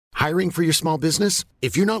Hiring for your small business?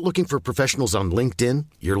 If you're not looking for professionals on LinkedIn,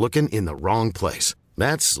 you're looking in the wrong place.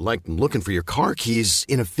 That's like looking for your car keys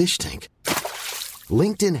in a fish tank.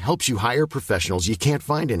 LinkedIn helps you hire professionals you can't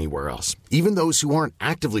find anywhere else, even those who aren't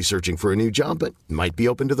actively searching for a new job but might be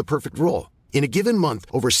open to the perfect role. In a given month,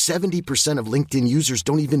 over 70% of LinkedIn users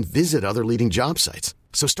don't even visit other leading job sites.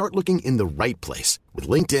 So start looking in the right place. With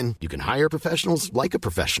LinkedIn, you can hire professionals like a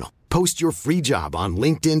professional. Post your free job on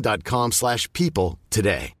linkedin.com/people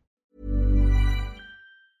today.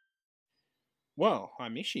 Well, I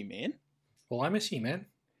miss you, man. Well, I miss you, man.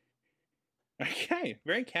 Okay,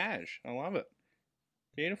 very cash. I love it.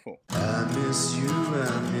 Beautiful. I miss you,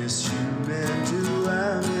 man. Do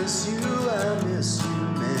I miss you? I miss you,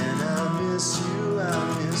 man. I miss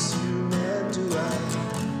you, man. Do I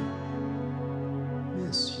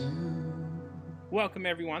miss you? Welcome,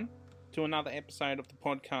 everyone, to another episode of the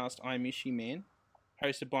podcast I Miss You, Man,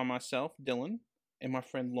 hosted by myself, Dylan, and my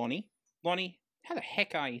friend Lonnie. Lonnie, how the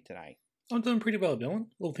heck are you today? I'm doing pretty well, Dylan.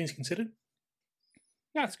 All things considered.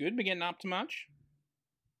 That's good. We're getting up to much.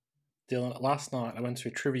 Dylan, last night I went to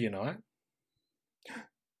a trivia night.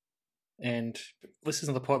 And listeners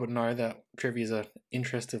of the pod would know that trivia is an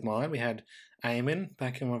interest of mine. We had Eamon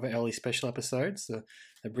back in one of our early special episodes, the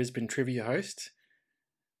Brisbane trivia host.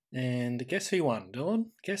 And guess who won,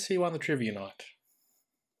 Dylan? Guess who won the trivia night?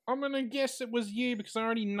 I'm going to guess it was you because I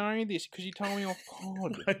already know this because you told me off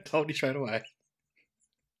pod. I told you straight away.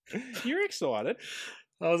 You're excited.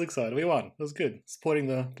 I was excited. We won. It was good. Supporting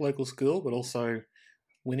the local school, but also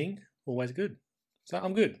winning. Always good. So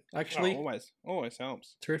I'm good. Actually, always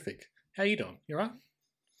helps. Terrific. How you doing? You alright?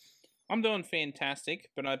 I'm doing fantastic,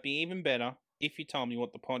 but I'd be even better if you told me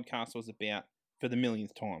what the podcast was about for the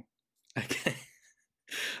millionth time. Okay.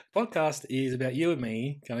 Podcast is about you and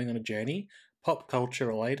me going on a journey, pop culture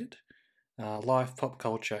related, life, pop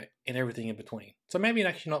culture, and everything in between. So maybe it's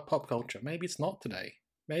actually not pop culture. Maybe it's not today.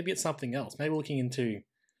 Maybe it's something else. Maybe looking into,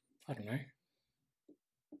 I don't know,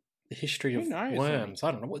 the history of worms.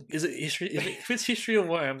 I don't know. What is it? History? If it's history of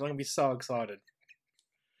worms, I'm gonna be so excited.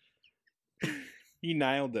 You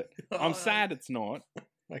nailed it. I'm sad it's not.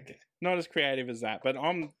 Okay. Not as creative as that, but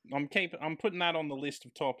I'm putting that on the list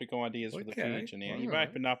of topic ideas for the future now. You've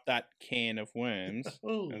opened up that can of worms,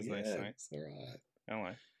 as they say. All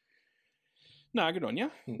right. Hello. No, good on you.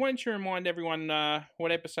 Why don't you remind everyone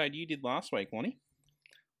what episode you did last week, Lonnie?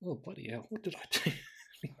 Oh, bloody hell. What did I do?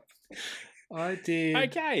 I did...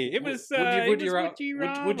 Okay, it was Would you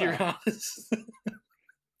rather?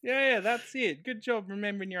 Yeah, that's it. Good job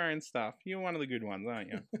remembering your own stuff. You're one of the good ones, aren't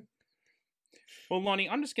you? Well, Lonnie,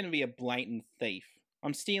 I'm just going to be a blatant thief.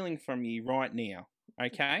 I'm stealing from you right now,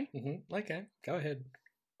 okay? Mm-hmm. Okay, go ahead.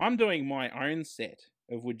 I'm doing my own set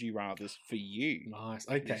of Would You Rathers for you. Nice,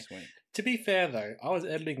 okay. This week. To be fair, though, I was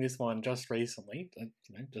editing this one just recently,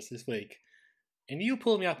 just this week, and you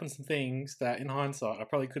pulled me up on some things that, in hindsight, I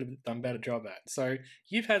probably could have done a better job at. So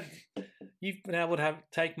you've been able to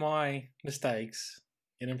take my mistakes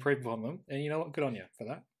and improve upon them, and you know what? Good on you for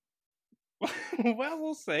that. Well,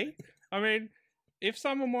 we'll see. I mean, if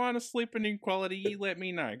some of mine are slipping in quality, you let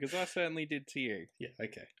me know, because I certainly did to you. Yeah,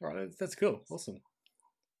 okay. All right, that's cool. Awesome.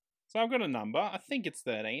 So I've got a number. I think it's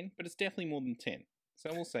 13, but it's definitely more than 10. So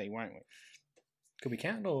we'll see, won't we? Could we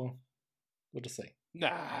count, or we'll just see?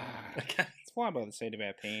 Nah. Okay. Let's fly by the seat of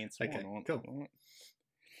our pants. Okay, cool.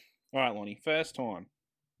 All right, Lonnie. First one.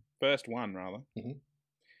 First one, rather. Mm-hmm.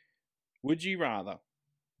 Would you rather,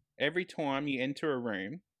 every time you enter a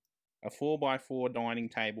room, a 4x4 dining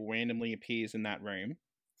table randomly appears in that room,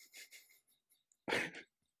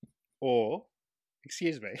 or,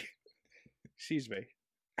 excuse me,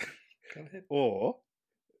 Go ahead. or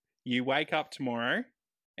you wake up tomorrow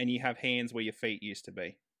and you have hands where your feet used to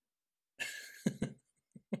be?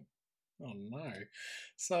 Oh no.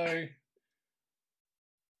 So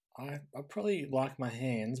I probably like my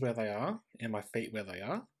hands where they are and my feet where they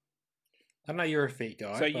are. I know you're a feet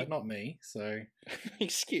guy, but not me, so...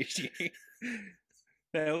 Excuse you.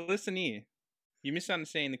 Now, listen here. You're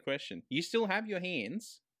misunderstanding the question. You still have your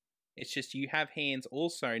hands. It's just you have hands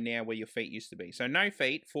also now where your feet used to be. So no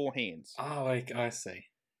feet, 4 hands. Oh, I see.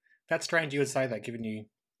 That's strange you would say that, given you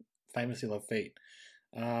famously love feet.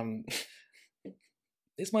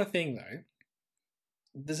 It's my thing, though.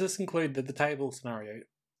 Does this include the table scenario?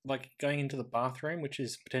 Like going into the bathroom, which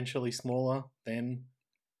is potentially smaller than...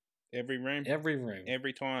 Every room. Every room.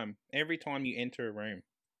 Every time. Every time you enter a room.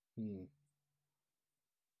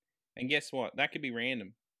 And guess what? That could be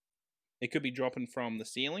random. It could be dropping from the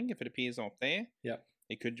ceiling if it appears up there. Yep.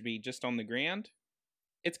 It could be just on the ground.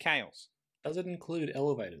 It's chaos. Does it include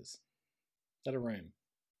elevators? Is that a room?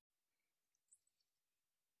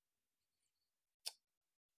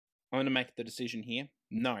 I'm going to make the decision here.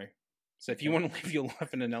 No. So if you want to live your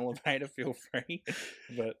life in an elevator, feel free.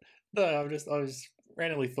 But No, I was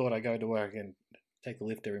randomly thought I go to work and take the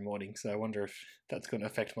lift every morning, so I wonder if that's going to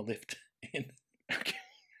affect my lift in. okay.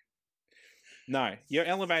 No, your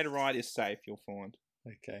elevator ride is safe. You'll find.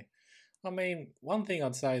 Okay. I mean, one thing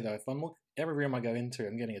I'd say though, if every room I go into,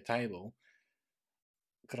 I'm getting a table.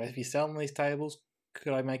 Could I be selling these tables?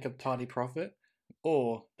 Could I make a tiny profit?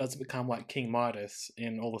 Or does it become like King Midas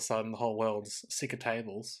and all of a sudden the whole world's sick of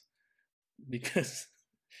tables? Because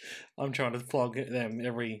I'm trying to flog them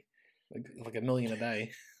every, like a million a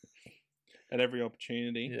day. At every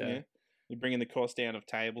opportunity. Yeah. You're bringing the cost down of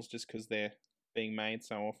tables just because they're being made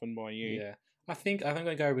so often by you. Yeah. I think I'm going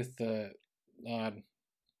to go with the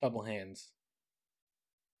double hands.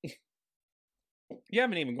 You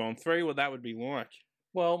haven't even gone through what that would be like.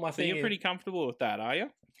 Well, my So thing you're is, pretty comfortable with that, are you?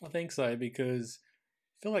 I think so, because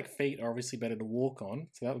I feel like feet are obviously better to walk on,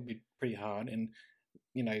 so that would be pretty hard. And,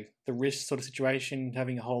 you know, the wrist sort of situation,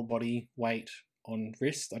 having a whole body weight on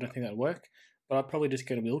wrist, I don't think that'd work. But I'd probably just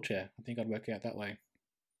get a wheelchair. I think I'd work out that way.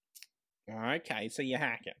 Okay, so you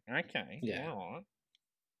hack it. Okay. Yeah. All right.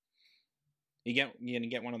 You're gonna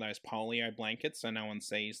get one of those polio blankets so no one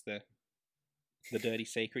sees the dirty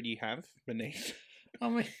secret you have beneath. I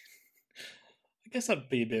mean, I guess I'd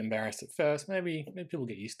be a bit embarrassed at first. Maybe people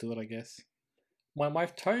get used to it, I guess. My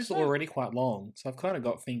toes are already quite long, so I've kind of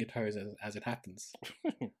got finger toes as it happens.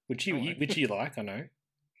 Which you like, I know.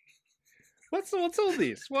 What's all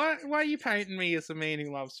this? Why are you painting me as a man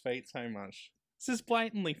who loves feet so much? This is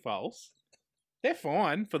blatantly false. They're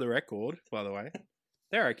fine, for the record, by the way.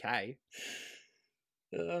 They're okay.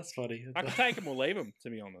 That's funny. I can take them or leave them, to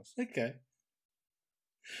be honest. Okay.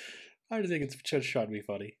 I just think it's just trying to be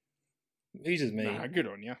funny. It's just me. Nah, good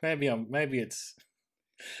on you. Maybe it's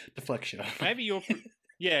deflection. Maybe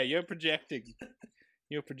you're projecting.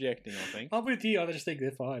 You're projecting, I think. I'm with you. I just think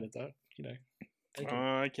they're fine. It's that, you know.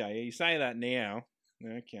 Okay, you say that now.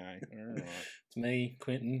 Okay, all right. It's me,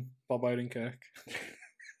 Quentin, Bob Odenkirk,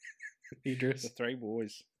 Idris. The three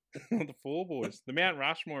boys. The four boys. The Mount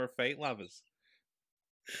Rushmore of feet lovers.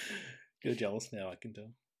 You're jealous now, I can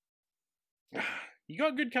tell. You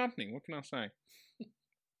got good company. What can I say?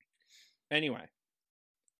 Anyway,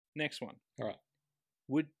 next one. All right.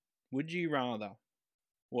 Would you rather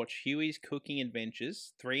watch Huey's cooking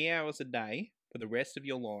adventures 3 hours a day for the rest of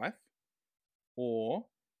your life, or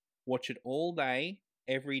watch it all day,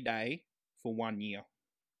 every day for 1 year?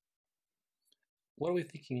 What are we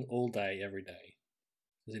thinking all day, every day?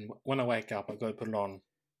 As in, when I wake up, I've got to put it on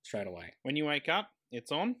straight away. When you wake up,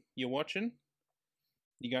 it's on, you're watching.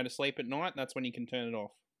 You go to sleep at night, that's when you can turn it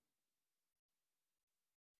off.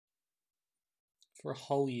 For a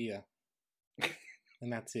whole year.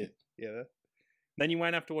 And that's it. Yeah. Then you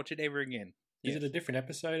won't have to watch it ever again. Is it a different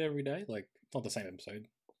episode every day? Like, it's not the same episode.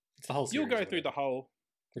 It's the whole series. You'll go through the whole...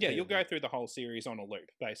 Yeah, you'll go Repeatedly. through the whole series on a loop,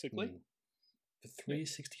 basically. For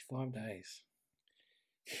 365 days.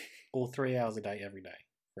 Or 3 hours a day, every day.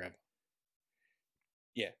 Forever.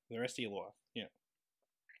 Yeah, the rest of your life. Yeah.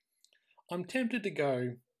 I'm tempted to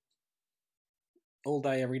go all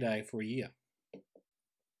day, every day for a year.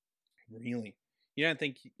 Really? You don't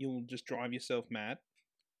think you'll just drive yourself mad?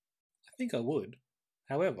 I think I would.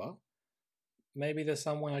 However, maybe there's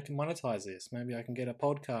some way I can monetize this. Maybe I can get a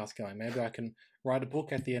podcast going. Maybe I can write a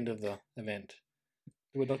book at the end of the event.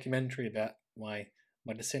 Do a documentary about my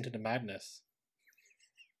descent into madness.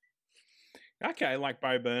 Okay, like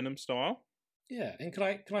Bo Burnham style. Yeah, and can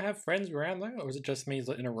I have friends around though, or is it just me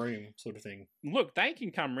in a room sort of thing? Look, they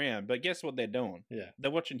can come round, but guess what they're doing? Yeah, They're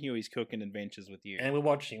watching Huey's cooking adventures with you. and we're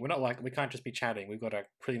watching. We're not like we can't just be chatting. We've got to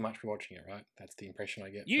pretty much be watching it, right? That's the impression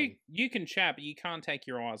I get. You can chat, but you can't take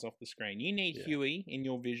your eyes off the screen. You need Yeah. Huey in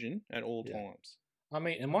your vision at all Yeah. times. I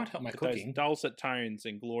mean, it might help my With cooking. those dulcet tones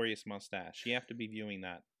and glorious mustache. You have to be viewing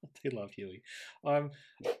that. I do love Huey. I'm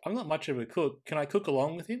not much of a cook. Can I cook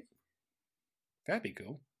along with him? That'd be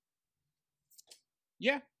cool.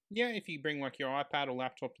 Yeah, if you bring like your iPad or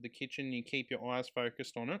laptop to the kitchen, you keep your eyes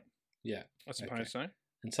focused on it. Yeah, I suppose so.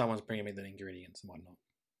 and someone's bringing me the ingredients and whatnot.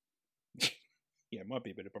 Yeah, it might be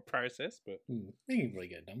a bit of a process, but You can really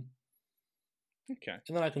get it done. okay.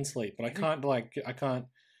 And then I can sleep, but I can't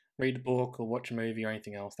read a book or watch a movie or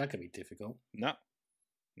anything else. That could be difficult. No.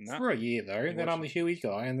 For a year though, You then watch I'm the Huey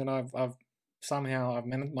guy, and then I've somehow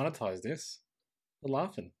monetized this. We're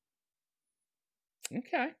laughing.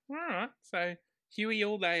 Okay, all right. So Huey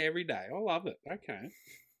all day, every day. I love it. Okay.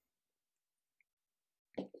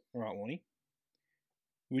 All right, Lonnie.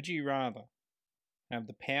 Would you rather have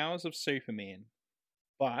the powers of Superman,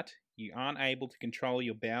 but you aren't able to control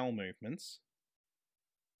your bowel movements,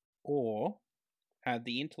 or have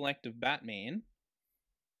the intellect of Batman,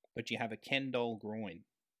 but you have a Ken doll groin?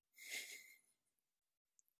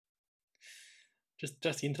 Just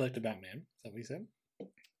the intellect of Batman. Is that what you said?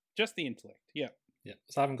 Just the intellect, yeah. Yeah.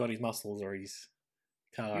 So I haven't got his muscles or his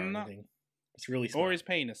car or No. anything. It's really smart. Or his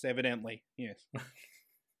penis, evidently, yes.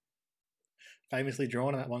 Famously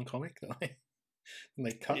drawn in that one comic that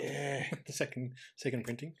they cut Yeah. the second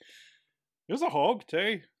printing. It was a hog,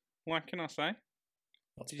 too. What can I say?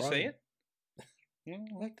 Not Did you see surprising. it?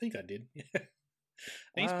 Well, I think I did.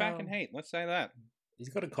 he's back in Um, heat, let's say that. He's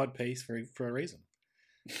got a cod piece for a reason.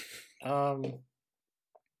 I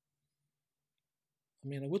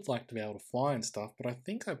mean, I would like to be able to fly and stuff, but I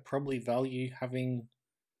think I probably value having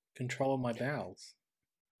control of my bowels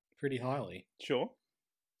pretty highly. Sure.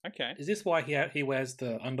 Okay. Is this why he wears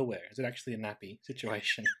the underwear? Is it actually a nappy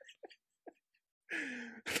situation?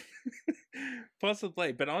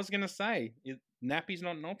 Possibly, but I was going to say, nappy's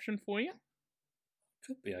not an option for you?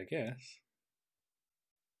 Could be, I guess.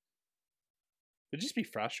 It'd just be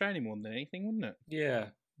frustrating more than anything, wouldn't it? Yeah,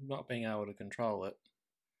 not being able to control it.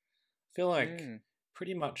 I feel like Mm.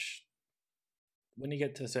 pretty much when you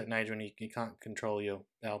get to a certain age when you can't control your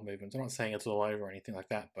bowel movements, I'm not saying it's all over or anything like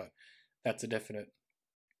that, but that's a definite,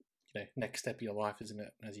 next step of your life, isn't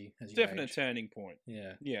it? As you Definite age. turning point.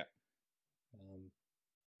 Yeah. Yeah.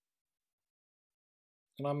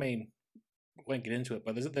 And I mean, we won't get into it,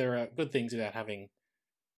 but there are good things about having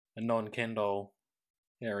a non-Ken doll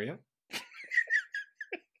area.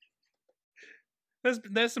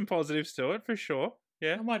 There's some positives to it, for sure.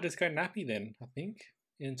 Yeah. I might just go nappy then, I think,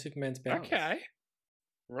 in Superman's bowels. Okay.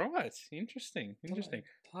 Right. Interesting. Interesting.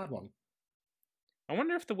 It's a hard one. I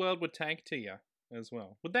wonder if the world would take to you as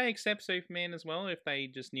well. Would they accept Superman as well if they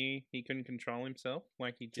just knew he couldn't control himself?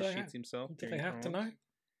 Like he just shits himself? Do they during have to times?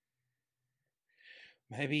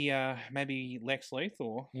 know? Maybe Lex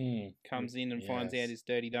Luthor comes in and finds out yes. his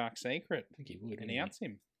dirty dark secret I think he would. and wouldn't outs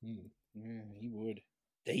him. he? Mm. Yeah, he would.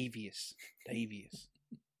 Devious.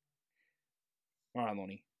 All right,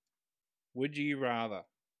 Lonnie. Would you rather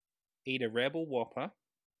eat a Rebel Whopper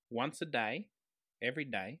once a day, every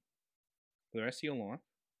day, for the rest of your life,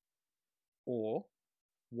 or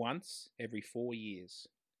once every 4 years?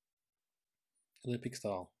 Olympic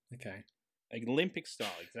style. Okay. Olympic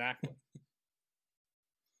style, exactly.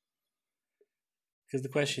 Because the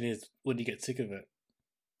question is, would you get sick of it?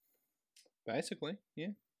 Basically, yeah.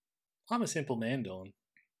 I'm a simple man, Dylan.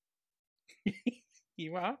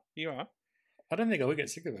 You are. I don't think I would get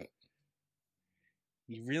sick of it.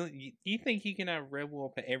 You think you can have Rebel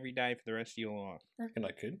Whopper every day for the rest of your life? I reckon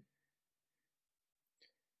I could.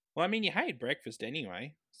 Well, I mean, you hate breakfast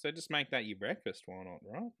anyway, so just make that your breakfast. Why not,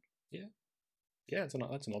 right? Yeah, that's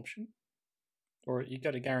an option. Or you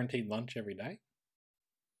got a guaranteed lunch every day.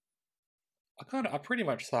 I pretty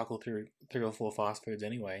much cycle through 3 or 4 fast foods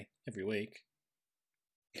anyway every week.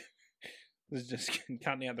 It's just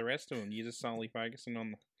cutting out the rest of them. You're just solely focusing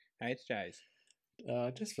on the HJs.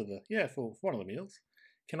 Just for one of the meals.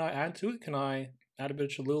 Can I add to it? Can I add a bit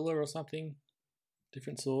of Cholula or something?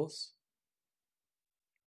 Different sauce?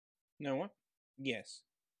 You know what? Yes.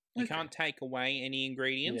 You Okay. can't take away any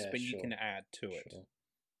ingredients, Yeah, but you sure. can add to it. Sure.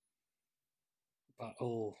 But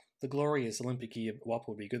the glorious Olympic year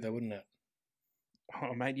Whopper would be good though, wouldn't it?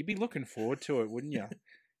 Oh, mate, you'd be looking forward to it, wouldn't you?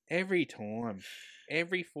 Every time.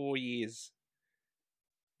 Every 4 years.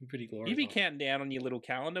 Be pretty glorious. You'd be counting down on your little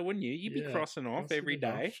calendar, wouldn't you? You'd be Yeah, crossing off crossing every it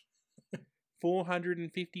off. day.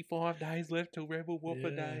 455 days left till Rebel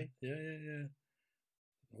Whopper Day. Yeah.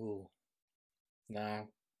 Oh. Nah.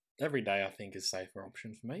 Every day I think is a safer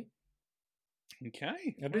option for me.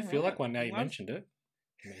 Okay. I do feel like one now you Love- mentioned it.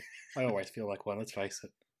 I mean, I always feel like one, let's face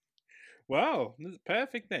it. Well, this is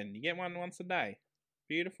perfect then. You get one once a day.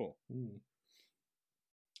 Beautiful. Mm.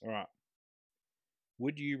 All right.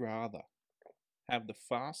 Would you rather have the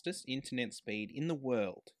fastest internet speed in the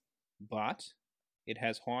world, but it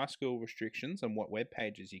has high school restrictions on what web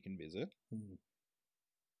pages you can visit, Mm.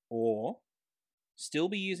 or still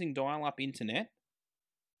be using dial-up internet,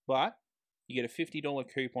 but you get a $50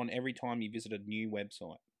 coupon every time you visit a new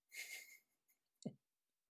website?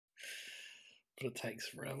 But it takes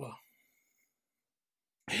forever.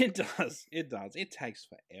 It does. It takes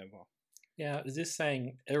forever. Yeah, is this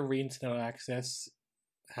saying every internet access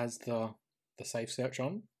has the safe search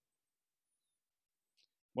on?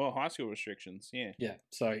 Well, high school restrictions, yeah. Yeah,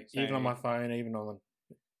 so even on my phone, even on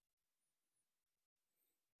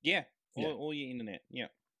Yeah, Yeah. all your internet, yeah.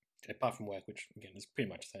 apart from work, which again is pretty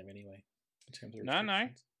much the same anyway. In terms of No.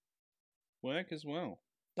 restrictions. Work as well.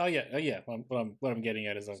 Oh yeah. What I'm getting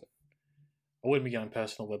at is I wouldn't be going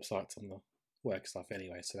personal websites on the work stuff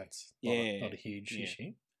anyway, so that's not a huge Yeah.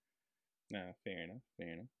 issue. No, fair enough.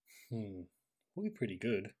 Fair enough. Will be pretty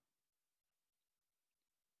good.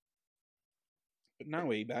 But no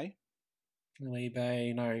eBay. No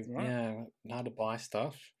eBay, no, Right. yeah, hard to buy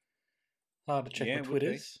stuff. Hard to check Yeah, my it would be.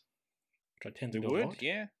 Twitters, which I tend to It do a would, lot.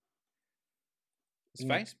 yeah. Is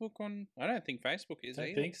No. Facebook on? I don't think Facebook is I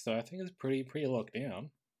don't either. think so. I think it's pretty locked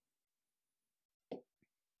down.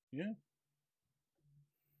 Yeah.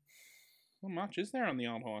 Not much is there on the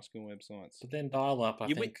old high school websites? But then dial-up, I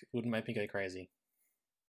You think, wouldn't make me go crazy.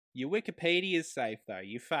 Your Wikipedia is safe though.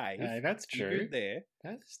 You fave. Hey, that's You're true. good there.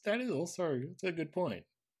 That is also that's a good point.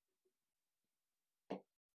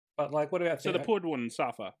 But like, what about So the pod wouldn't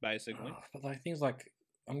suffer, basically. But like things like,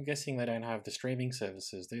 I'm guessing they don't have the streaming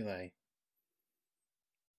services, do they?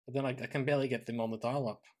 But then I can barely get them on the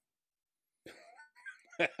dial-up.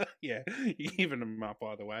 Yeah, you even them up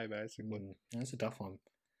either way, basically. That's a tough one.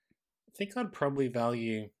 I think I'd probably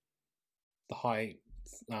value the high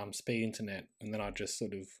speed internet, and then I'd just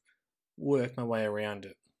sort of work my way around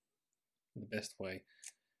it the best way.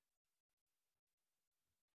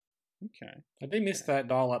 Okay. I do miss that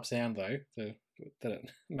dial-up sound though, that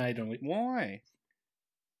it made on it. Why?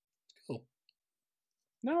 Cool.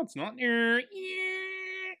 No, it's not.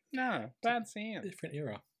 No, bad sound. Different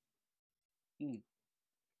era.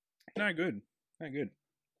 No good. No good.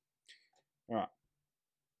 All right.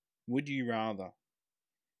 Would you rather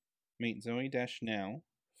meet Zoe Deschanel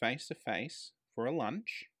face to face for a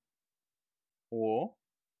lunch, or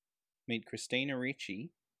meet Christina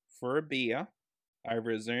Ricci for a beer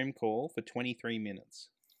over a Zoom call for 23 minutes?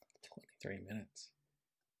 23 minutes.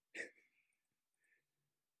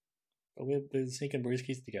 But we're sneaking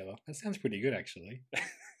brewskis together. That sounds pretty good, actually.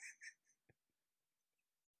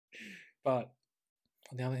 But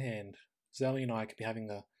on the other hand, Zoe and I could be having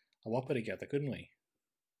a whopper together, couldn't we?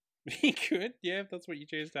 You could, yeah, if that's what you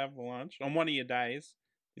choose to have for lunch on one of your days.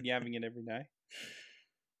 If you're having it every day.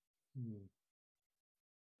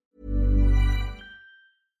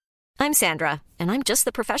 I'm Sandra, and I'm just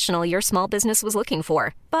the professional your small business was looking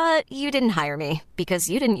for. But you didn't hire me because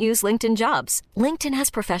you didn't use LinkedIn Jobs. LinkedIn has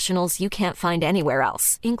professionals you can't find anywhere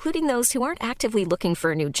else, including those who aren't actively looking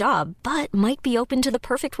for a new job, but might be open to the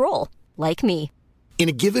perfect role, like me. In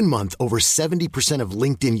a given month, over 70% of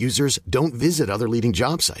LinkedIn users don't visit other leading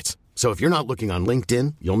job sites. So if you're not looking on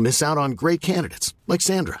LinkedIn, you'll miss out on great candidates like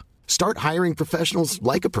Sandra. Start hiring professionals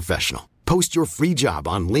like a professional. Post your free job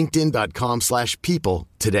on linkedin.com/people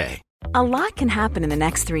today. A lot can happen in the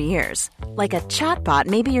next 3 years. Like a chatbot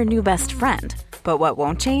may be your new best friend. But what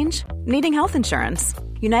won't change? Needing health insurance.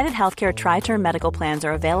 United Healthcare Tri-Term Medical Plans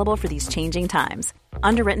are available for these changing times.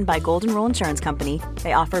 Underwritten by Golden Rule Insurance Company,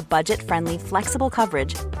 they offer budget-friendly, flexible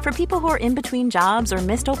coverage for people who are in between jobs or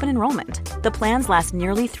missed open enrollment. The plans last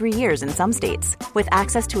nearly 3 years in some states, with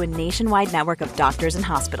access to a nationwide network of doctors and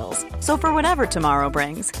hospitals. So for whatever tomorrow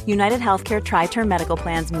brings, United Healthcare Tri-Term Medical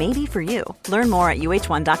Plans may be for you. Learn more at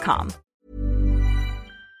uh1.com.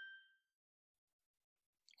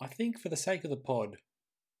 I think for the sake of the pod,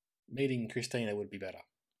 meeting Christina would be better.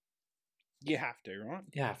 You have to, right?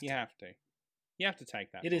 You have to. You have to. You have to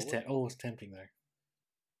take that. It is forward. always tempting though.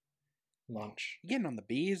 Lunch. You're getting on the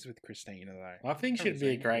beers with Christina, though. I think she'd be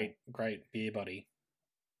a Haven't seen great beer buddy.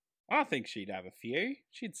 her. I think she'd have a few.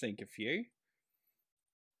 She'd sink a few.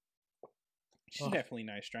 She's Oh. definitely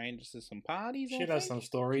no stranger to some parties. She'd have some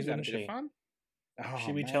stories, She's had a wouldn't bit she? of fun. Oh,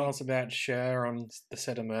 She'd be mate. telling us about Cher on the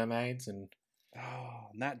set of Mermaids and Oh,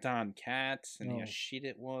 and that darn Cats and Oh. how shit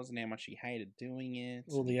it was and how much she hated doing it.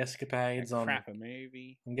 all the escapades how on. crap a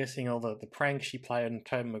movie. I'm guessing all the pranks she played on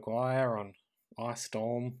Tobey Maguire on Ice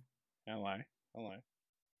Storm. Hello.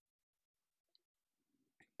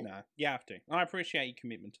 No, you have to. I appreciate your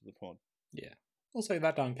commitment to the pod. Yeah. Also,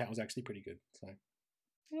 that darn cat was actually pretty good, so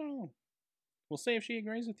Well, we'll see if she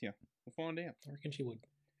agrees with you. We'll find out. I reckon she would.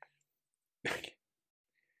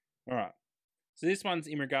 All right. So this one's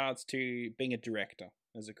in regards to being a director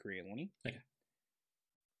as a career, Lonnie. Okay.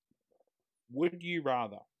 Would you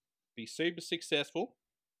rather be super successful,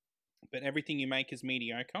 but everything you make is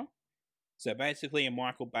mediocre? So basically a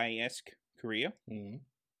Michael Bay-esque career. Mm.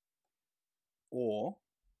 Or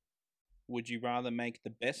would you rather make the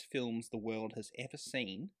best films the world has ever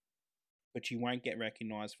seen, but you won't get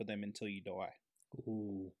recognized for them until you die?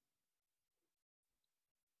 Ooh.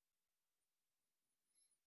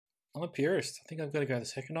 I'm a purist. I think I've got to go the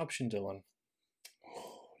second option, Dylan.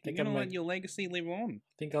 You're think going to I'd let make- your legacy live on.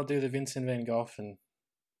 I think I'll do the Vincent van Gogh and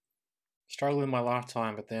struggle in my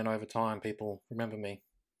lifetime, but then over time people remember me.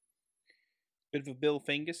 Bit of a Bill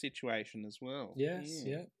Finger situation as well. Yes,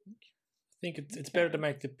 yeah. I think it's better to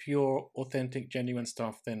make the pure, authentic, genuine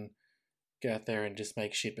stuff than go out there and just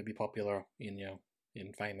make shit but be popular in,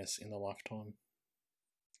 in famous in the lifetime.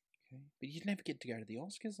 Okay. But you'd never get to go to the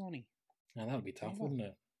Oscars, Lonnie. Now that would be tough, Never. wouldn't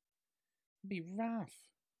it? It'd be rough.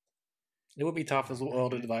 It would be tough as well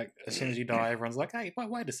to, Okay. like, as soon as you die, everyone's like, hey,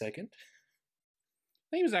 wait a second.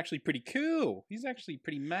 He was actually pretty cool. He's actually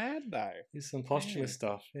pretty mad, though. There's some posthumous Yeah.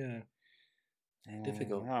 stuff, yeah.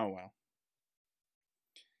 Difficult. Oh, well.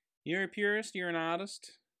 You're a purist, you're an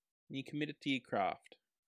artist, and you're committed to your craft.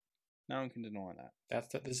 No one can deny that.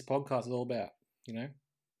 That's what this podcast is all about, you know?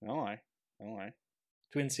 Hello.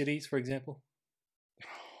 Twin Cities, for example.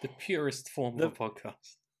 The purest form The- of a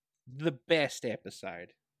podcast. The best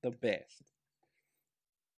episode. The best.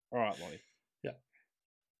 All right, Lonnie. Yeah.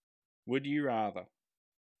 Would you rather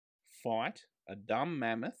fight a dumb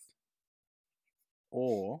mammoth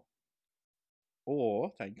or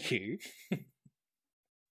thank you,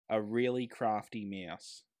 a really crafty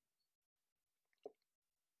mouse?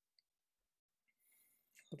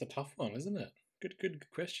 That's a tough one, isn't it? Good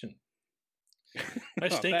question. No Oh,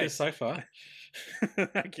 stinkers thanks. so far.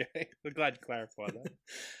 Okay, I'm glad you clarified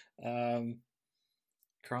that.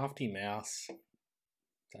 Crafty mouse.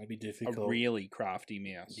 That'd be A difficult. really crafty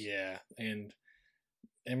mouse. Yeah, and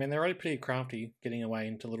I mean they're already pretty crafty, getting away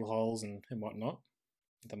into little holes and whatnot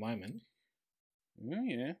at the moment. Oh,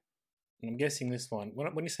 yeah. And I'm guessing this one.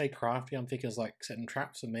 When you say crafty, I'm thinking it's like setting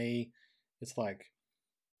traps for me. It's like,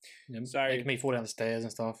 you know, So- making me fall down the stairs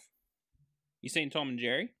and stuff. You seen Tom and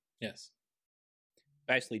Jerry? Yes.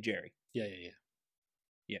 Basically, Jerry. Yeah.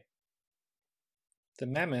 Yeah. The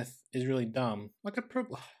mammoth is really dumb. Like I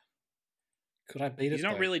probably could I beat it? He's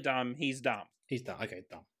not though? really dumb. He's dumb. He's dumb. Okay,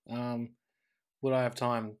 dumb. Would I have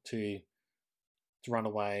time to run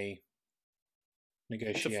away, It's a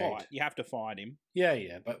negotiate? fight. You have to fight him.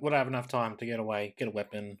 Yeah. But would I have enough time to get away, get a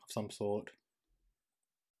weapon of some sort?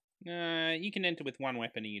 You can enter with one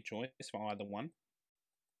weapon of your choice for either one.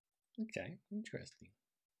 Okay, interesting.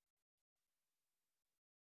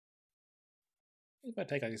 If I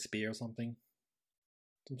take like a spear or something,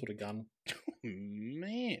 some sort of gun,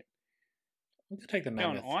 Man. I'm gonna take the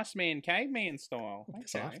Going mammoth. Iceman, Caveman style. I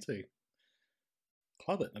guess I Okay. have to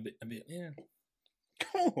club it a bit. Yeah,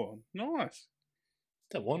 Oh, nice.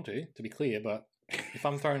 don't want to be clear, but if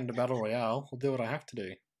I'm thrown into battle royale, I'll do what I have to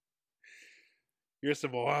do. You're a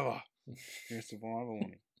survivor. You're a survivor,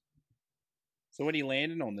 Lonnie. So what are you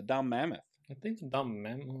landing on? The dumb mammoth. I think the dumb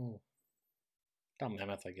mammoth. Oh, dumb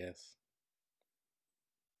mammoth, I guess.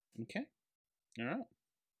 Okay. All right.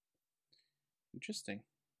 Interesting.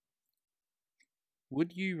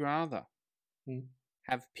 Would you rather Hmm.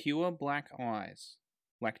 have pure black eyes,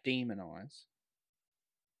 like demon eyes,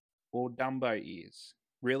 or Dumbo ears,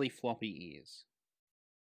 really floppy ears?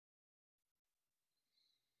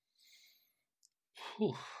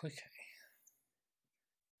 Whew, okay.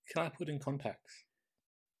 Can I put in contacts?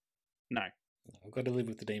 No. No, I've got to live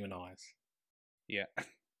with the demon eyes. Yeah.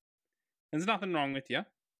 There's nothing wrong with you.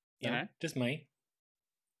 You No, know, just me.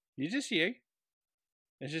 you're just you.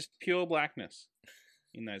 There's just pure blackness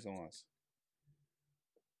in those eyes.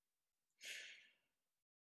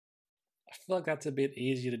 I feel like that's a bit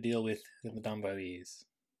easier to deal with than the Dumbo ears.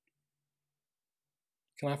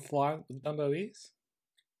 Can I fly with Dumbo ears?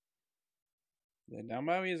 They're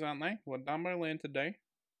Dumbo ears, aren't they? What Dumbo learned to do.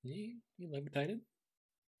 Yeah, you levitated.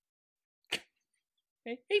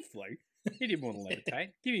 He flew. He didn't want to levitate.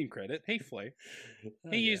 Give him credit. He flew. Oh,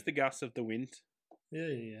 He used the gusts of the wind.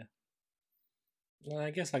 Yeah. Well, I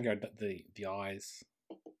guess I go the eyes.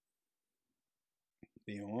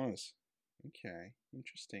 The eyes. Okay.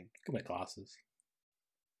 Interesting. Could wear glasses.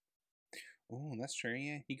 Oh, that's true,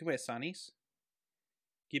 yeah. You could wear sunnies.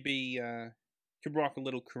 Could rock a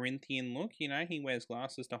little Corinthian look, you know. He wears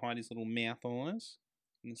glasses to hide his little mouth eyes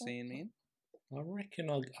in the Sandman. I reckon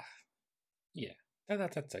I'll. Yeah,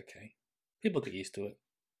 that's okay. People get used to it.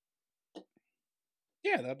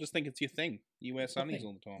 Yeah, they'll just think it's your thing. You wear It's my sunnies thing.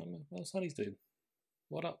 all the time. Well, sunnies do.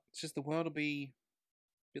 What up? It's just the world will be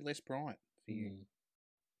a bit less bright for you. Mm.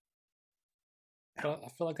 But I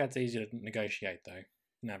feel like that's easier to negotiate, though.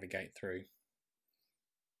 Navigate through.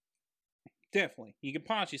 Definitely. You can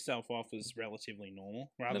pass yourself off as relatively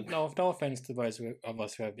normal. Rather No offense to those of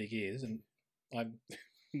us who have big ears, and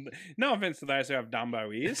No offense to those who have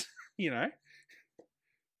Dumbo ears, you know.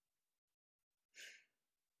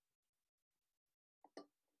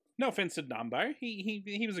 No offense to Dumbo.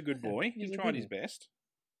 He was a good boy. He's He a tried good his one. best.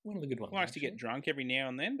 one of the good ones. Likes to get actually. drunk every now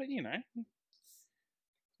and then, but you know,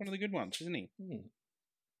 one of the good ones, isn't he? Mm.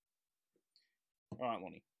 All right,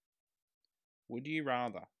 Lonnie. Would you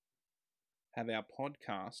rather have our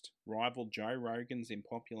podcast rival Joe Rogan's in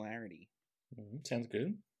popularity, Sounds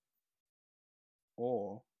good.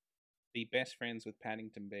 or be best friends with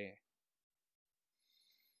Paddington Bear?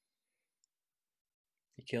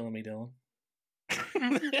 You're killing me, Dylan.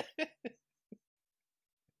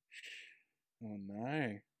 Oh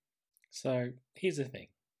no. So here's the thing.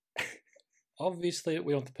 Obviously,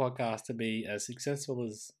 we want the podcast to be as successful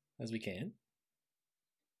as we can.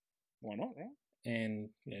 Why not, right? And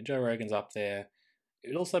Joe Rogan's up there.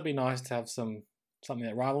 It'd also be nice to have something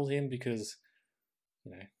that rivals him because,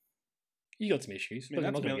 you got some issues. I mean,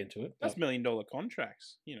 I'm that's not going to get into it. That's but- $1 million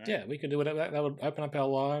contracts, Yeah, we could do whatever. That would open up our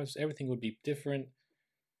lives. Everything would be different.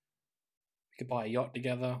 We could buy a yacht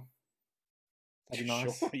together. That'd be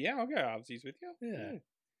nice. Sure. Yeah, I'll go halvesies with you. Yeah.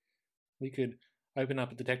 We could open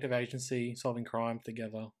up a detective agency, solving crime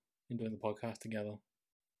together, and doing the podcast together.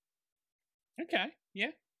 Okay.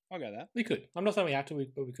 Yeah, I'll go that. We could. I'm not saying we have to,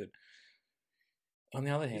 but we could. On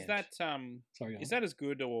the other hand, Is that sorry, is that as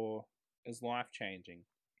good or as life changing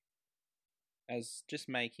as just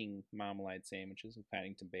making marmalade sandwiches with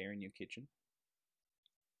Paddington Bear in your kitchen?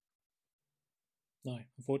 No,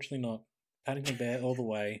 unfortunately not. Paddington Bear all the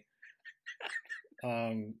way.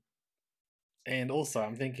 And also,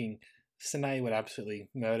 I'm thinking Sinead would absolutely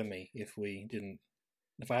murder me if we didn't.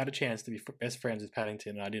 If I had a chance to be best friends with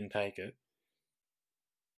Paddington and I didn't take it,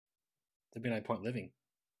 there'd be no point living.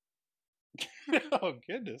 Oh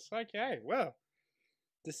goodness. Okay. Well,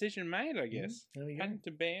 decision made, I guess. There we go.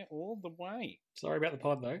 Paddington Bear all the way. Sorry about the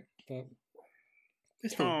pod though, but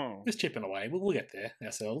we're just chipping away. We'll get there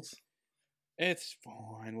ourselves. It's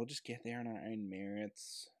fine. We'll just get there on our own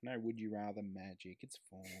merits. No would you rather magic. It's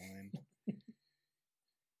fine.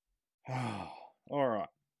 All right.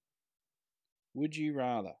 Would you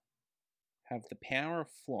rather have the power of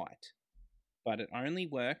flight, but it only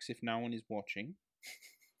works if no one is watching,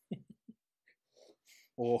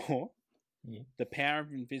 or the power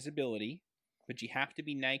of invisibility, but you have to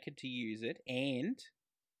be naked to use it, and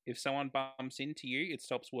if someone bumps into you, it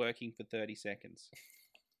stops working for 30 seconds?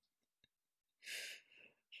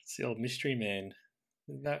 It's the old Mystery Man.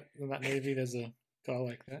 In that movie, there's a guy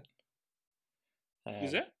like that.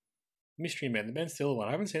 Is it? Mystery Man, the Ben Stiller one.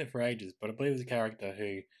 I haven't seen it for ages, but I believe there's a character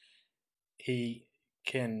who he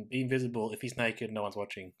can be invisible if he's naked, no one's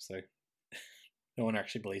watching. So no one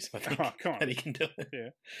actually believes him. I think that he can do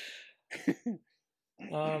it.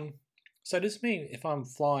 Yeah. So does this mean if I'm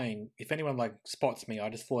flying, if anyone spots me, I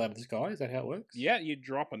just fall out of the sky? Is that how it works? Yeah, you're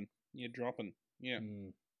dropping. Yeah.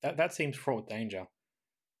 That seems fraught with danger.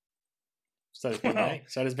 So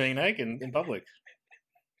does being naked in public.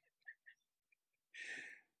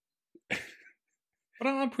 But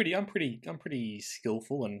I'm pretty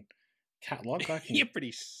skillful and cat-like. You're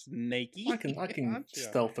pretty sneaky. I can aren't you?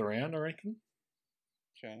 stealth around, I reckon.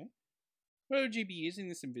 Okay. Where would you be using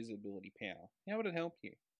this invisibility power? How would it help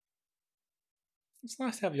you? It's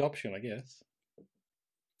nice to have the option, I guess.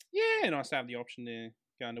 Yeah, nice to have the option to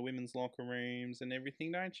go into women's locker rooms and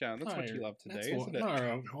everything, don't you? That's what you love to do, isn't it?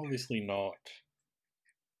 No, obviously not.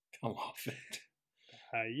 Come off it.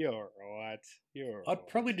 You're right. I'd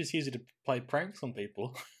probably just use it to play pranks on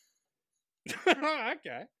people.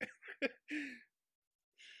 Okay. It's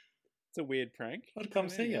a weird prank. I'd come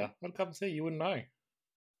see you. I'd come see you. You wouldn't know.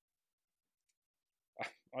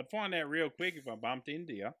 I'd find out real quick if I bumped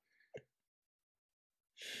into you.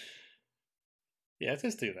 Yeah, let's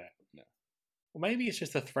just do that. No. Well, maybe it's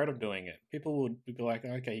just the threat of doing it. People would be like,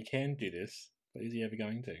 okay, you can do this, but is he ever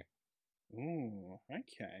going to? Ooh,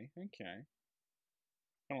 okay. Kind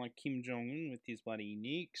of like Kim Jong-un with his bloody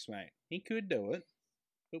nukes, mate. He could do it,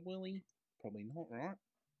 but will he? Probably not, right?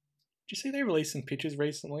 Did you see they released some pictures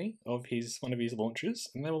recently of one of his launches,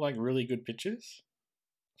 and they were really good pictures?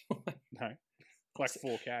 No. Like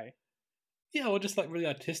 4K. Yeah, or just really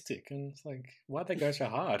artistic, and it's why'd they go so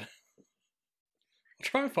hard? I'll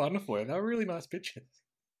try and find them for you. They were really nice pictures.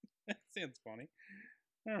 That sounds funny.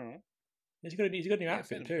 Alright. He's got a new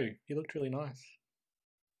outfit too. He looked really nice.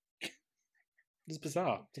 It's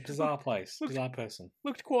bizarre. It's a bizarre place. Bizarre person.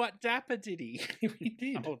 Looked quite dapper, did he? He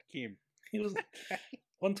did. Old Kim. He was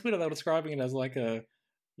on Twitter. They were describing it as a,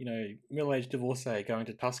 middle-aged divorcee going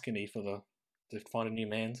to Tuscany to find a new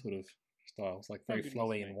man sort of style. It's very goodness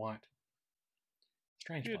flowy me. and white.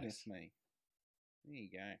 Strange Goodness place. me. There you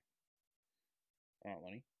go. Alright,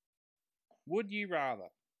 Lonnie. Would you rather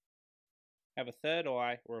have a third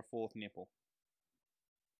eye or a fourth nipple?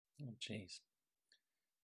 Oh, jeez.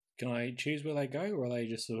 Can I choose where they go, or are they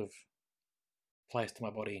just sort of placed to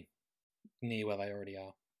my body near where they already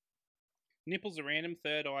are? Nipples are random.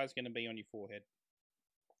 Third eye is going to be on your forehead.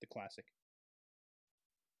 The classic.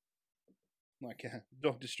 Like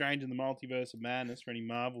Doctor Strange in the Multiverse of Madness for any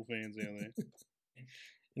Marvel fans out there.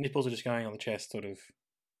 The nipples are just going on the chest, sort of. That's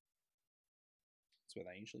where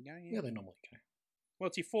they usually go, Yeah, they normally go. Well,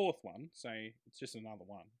 it's your fourth one, so it's just another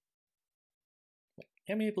one.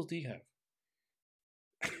 How many nipples do you have?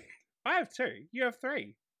 I have 2. You have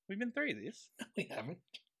 3. We've been through this. We haven't.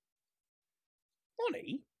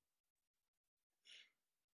 Lonnie?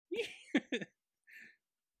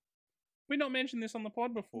 We've not mentioned this on the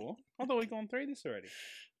pod before. I thought we'd gone through this already.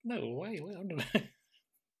 No way. I don't know.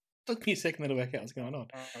 Took me a second to work out what's going on.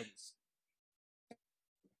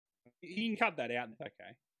 You can cut that out.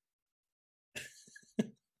 Okay.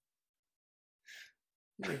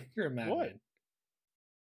 You're a madman.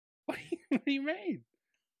 What? What do you mean?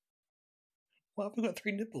 Well, I've got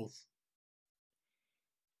 3 nipples.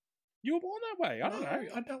 You were born that way. I don't know.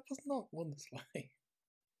 I was not born this way.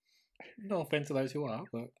 No offense to those who are,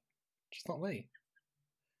 but just not me.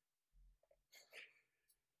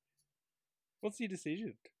 What's your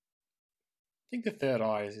decision? I think the third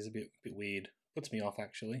eye is a bit weird. Puts me off,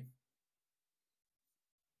 actually.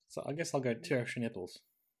 So I guess I'll go 2 extra nipples.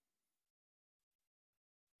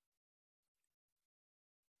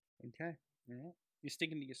 Okay. All right. You're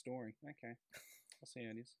sticking to your story. Okay. I'll see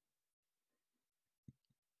how it is.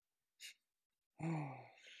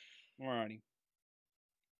 Alrighty.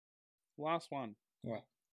 Last one. Right.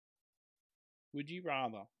 Would you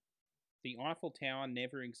rather the Eiffel Tower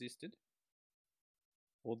never existed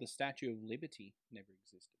or the Statue of Liberty never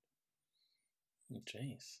existed? Oh,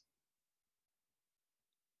 jeez.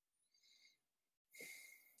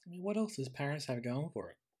 I mean, what else does Paris have going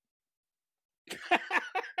for it? I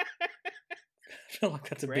feel like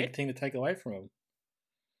that's a big thing to take away from them.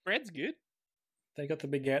 Bread's good. They got the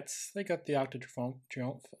baguettes. They got the Arc de Triomphe.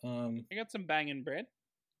 They got some banging bread.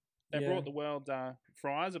 They brought the world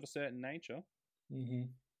fries of a certain nature.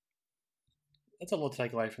 Mm-hmm. That's a lot to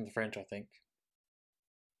take away from the French, I think.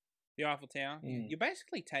 The Eiffel Tower. You're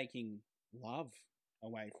basically taking love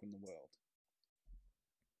away from the world.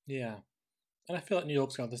 Yeah. And I feel like New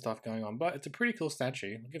York's got other stuff going on, but it's a pretty cool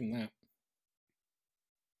statue. I'll give them that.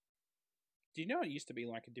 Do you know it used to be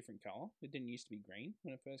like a different colour? It didn't used to be green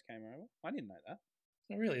when it first came over. I didn't know that.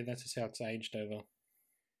 Oh, really? That's just how it's aged over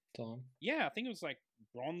time. Yeah, I think it was like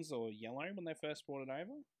bronze or yellow when they first brought it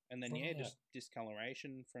over. And then, just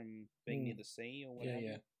discoloration from being near the sea or whatever.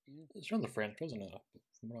 Yeah. It's from the French, wasn't it?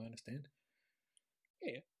 From what I understand.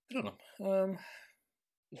 Yeah. I don't know.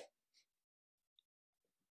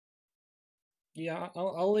 Yeah,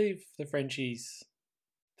 I'll leave the Frenchies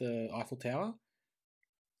the Eiffel Tower.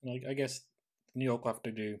 And I guess New York will have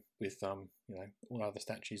to do with all other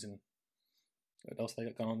statues and what else they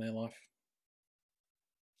got going on in their life.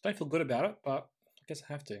 Don't feel good about it, but I guess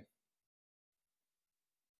I have to.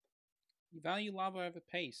 You value love over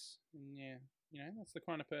peace. And yeah, that's the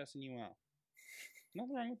kind of person you are.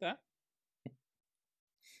 Nothing wrong with that.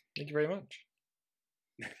 Thank you very much.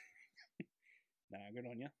 No, good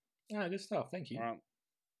on you. Ah, good stuff. Thank you. All right.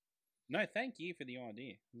 No, thank you for the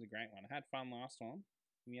idea. It was a great one. I had fun last time.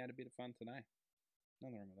 We had a bit of fun today.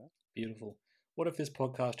 Nothing wrong with that. Beautiful. What if this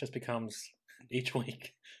podcast just becomes each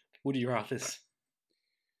week Would you rathers?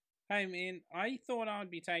 Hey man, I thought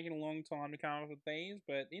I'd be taking a long time to come up with these,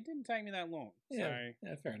 but it didn't take me that long. Yeah,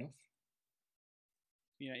 fair enough.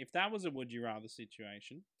 If that was a would you rather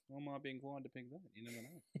situation, I might be inclined to pick that. You never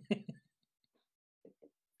know.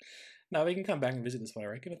 No, we can come back and visit this one, I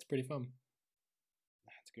reckon. It's pretty fun.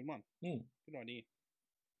 That's a good one. Mm. Good idea.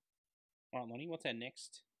 All right, Lonnie, what's our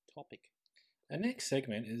next topic? Our next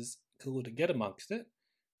segment is called Get Amongst It.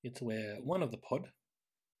 It's where one of the pod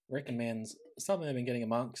recommends something they've been getting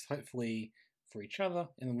amongst, hopefully for each other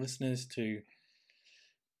and the listeners to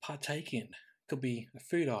partake in. Could be a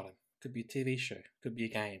food item, could be a TV show, could be a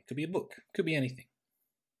game, could be a book, could be anything.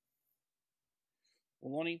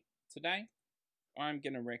 Well, Lonnie, today I'm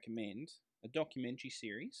going to recommend a documentary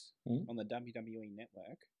series on the WWE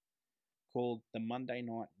Network called The Monday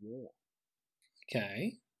Night War.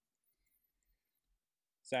 Okay.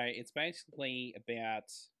 So it's basically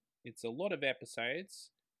it's a lot of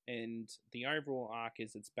episodes, and the overall arc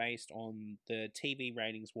is it's based on the TV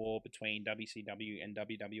ratings war between WCW and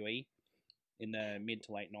WWE in the mid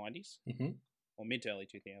to late 90s, or mid to early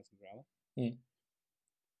 2000s, rather. Mm.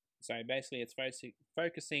 So basically it's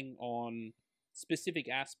focusing on specific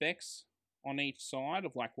aspects on each side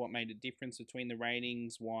of like what made a difference between the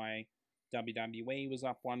ratings, why WWE was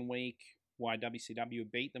up 1 week, why WCW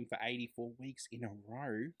beat them for 84 weeks in a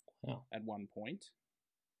row at one point.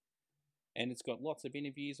 And it's got lots of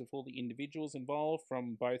interviews with all the individuals involved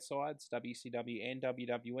from both sides, WCW and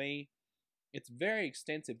WWE. It's very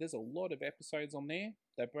extensive. There's a lot of episodes on there.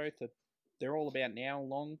 They're all about an hour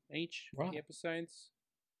long each, the episodes.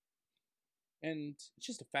 And it's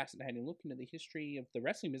just a fascinating look into the history of the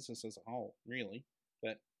wrestling business as a whole, really.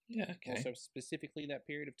 But also specifically that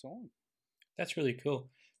period of time. That's really cool.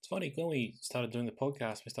 It's funny, when we started doing the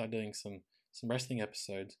podcast, we started doing some wrestling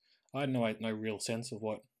episodes. I had no real sense of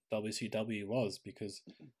what WCW was because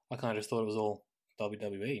I kind of just thought it was all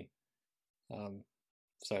WWE.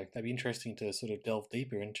 So that'd be interesting to sort of delve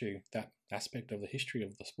deeper into that aspect of the history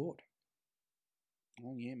of the sport.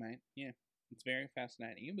 Oh yeah, mate. Yeah, it's very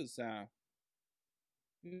fascinating. It was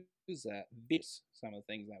vicious, some of the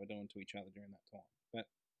things they were doing to each other during that time. But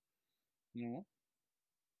you know what?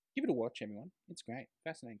 Give it a watch, everyone. It's great,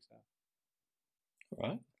 fascinating stuff. All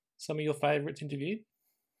right. Some of your favourites interviewed?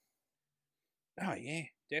 Oh yeah,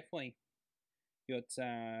 definitely. You got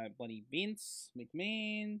bloody Vince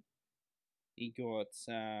McMahon. You got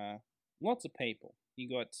lots of people. You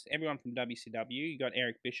got everyone from WCW. You got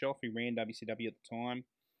Eric Bischoff, who ran WCW at the time.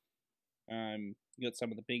 You got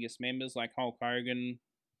some of the biggest members like Hulk Hogan.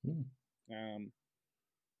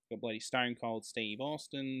 Got bloody Stone Cold Steve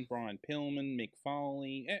Austin, Brian Pillman, Mick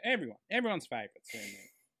Foley. Everyone's favourites.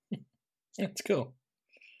 That's cool.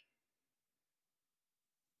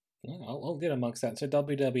 I'll get amongst that. So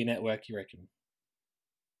WWE Network, you reckon?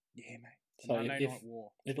 Yeah, mate. So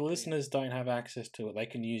if the listeners don't have access to it, they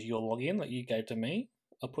can use your login that you gave to me.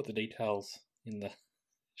 I'll put the details in the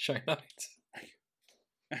show notes.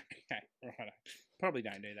 Okay, right. Probably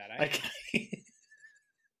don't do that, eh? Okay.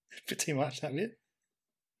 Bit too much, that bit?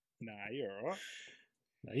 No, you're alright.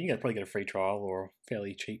 No, you can probably get a free trial or a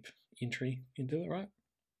fairly cheap entry into it, right?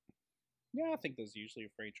 Yeah, I think there's usually a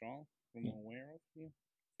free trial I'm aware of. Yeah.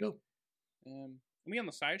 Cool. Are we on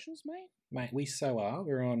the socials, mate? Mate, we so are.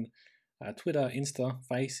 We're on Twitter, Insta,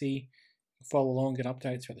 Facey. Follow along, get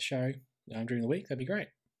updates throughout the show during the week. That'd be great.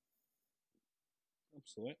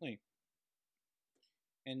 Absolutely.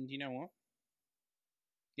 And you know what?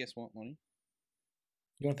 Guess what, Lonnie?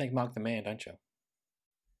 You want to thank Mark the Man, don't you?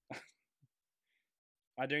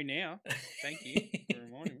 I do now. Thank you for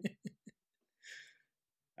reminding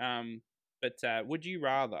me. But would you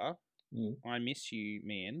rather I miss you,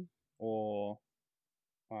 man, or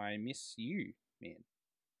I miss you, man?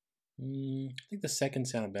 I think the second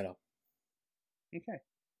sounded better. Okay.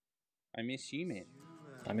 I miss you, man.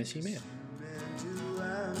 I miss you, man.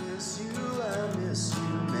 I miss you, I miss you,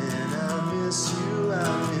 man. I miss you,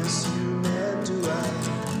 I miss you, man. Do I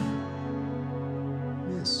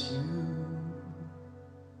miss you?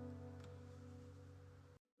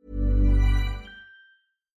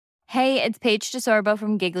 Hey, it's Paige DeSorbo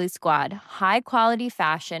from Giggly Squad. High quality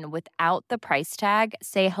fashion without the price tag.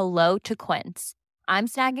 Say hello to Quince. I'm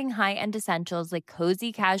snagging high-end essentials like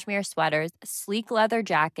cozy cashmere sweaters, sleek leather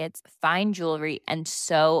jackets, fine jewelry, and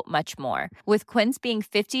so much more. With Quince being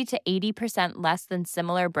 50 to 80% less than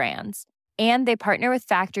similar brands. And they partner with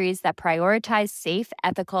factories that prioritize safe,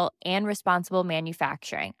 ethical, and responsible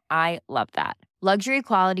manufacturing. I love that. Luxury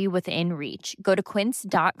quality within reach. Go to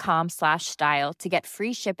quince.com/style to get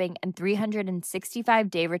free shipping and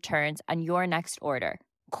 365-day returns on your next order.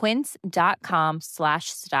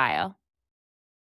 Quince.com/style.